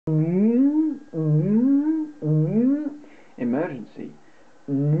Emergency.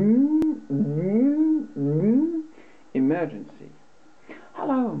 Emergency.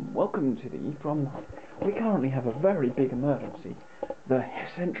 Hello and welcome to the EEPROM. We currently have a very big emergency. The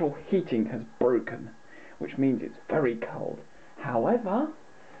central heating has broken, which means it's very cold. However,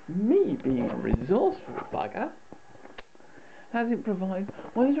 me being a resourceful bugger has improvised.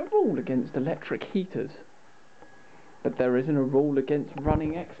 Well, there's a rule against electric heaters, but there isn't a rule against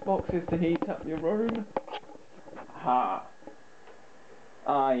running Xboxes to heat up your room. Ha!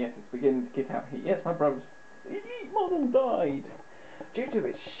 Ah, yes, it's beginning to kick out heat. Yes, my brother's elite model died due to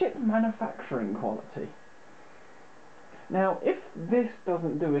its shit manufacturing quality. Now, if this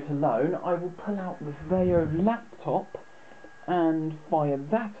doesn't do it alone, I will pull out the Vaio laptop and fire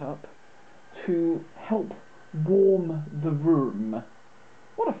that up to help warm the room.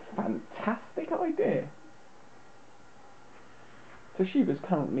 What a fantastic idea! Toshiba's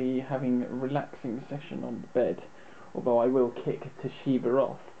currently having a relaxing session on the bed, although I will kick Toshiba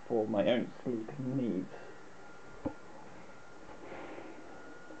off for my own sleeping needs.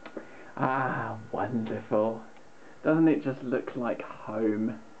 Ah, wonderful. Doesn't it just look like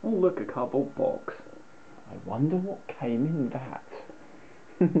home? Oh, look, a cardboard box. I wonder what came in that.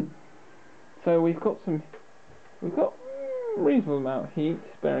 So we've got a reasonable amount of heat,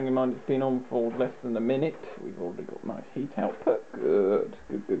 bearing in mind it's been on for less than a minute. We've already got nice heat output. Good.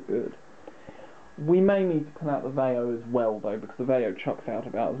 We may need to pull out the Vaio as well, though, because the Vaio chucks out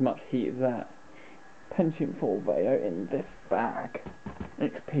about as much heat as that. Pentium 4 Vaio in this bag.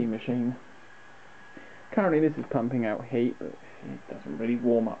 XP machine. Currently this is pumping out heat, but it doesn't really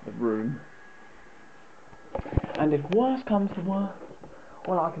warm up the room. And if worse comes to worse,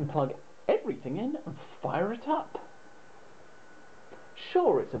 well, I can plug everything in and fire it up.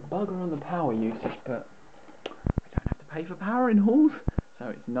 Sure, it's a bugger on the power usage, but we don't have to pay for power in halls, so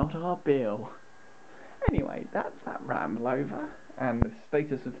it's not our bill. Anyway, that's that ramble over, and the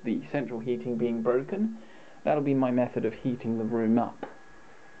status of the central heating being broken. That'll be my method of heating the room up,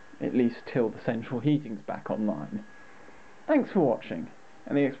 at least till the central heating's back online. Thanks for watching,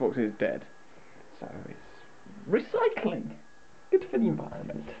 and the Xbox is dead, so it's recycling. Good for the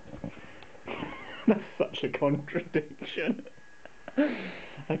environment. That's such a contradiction.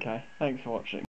 Okay, thanks for watching.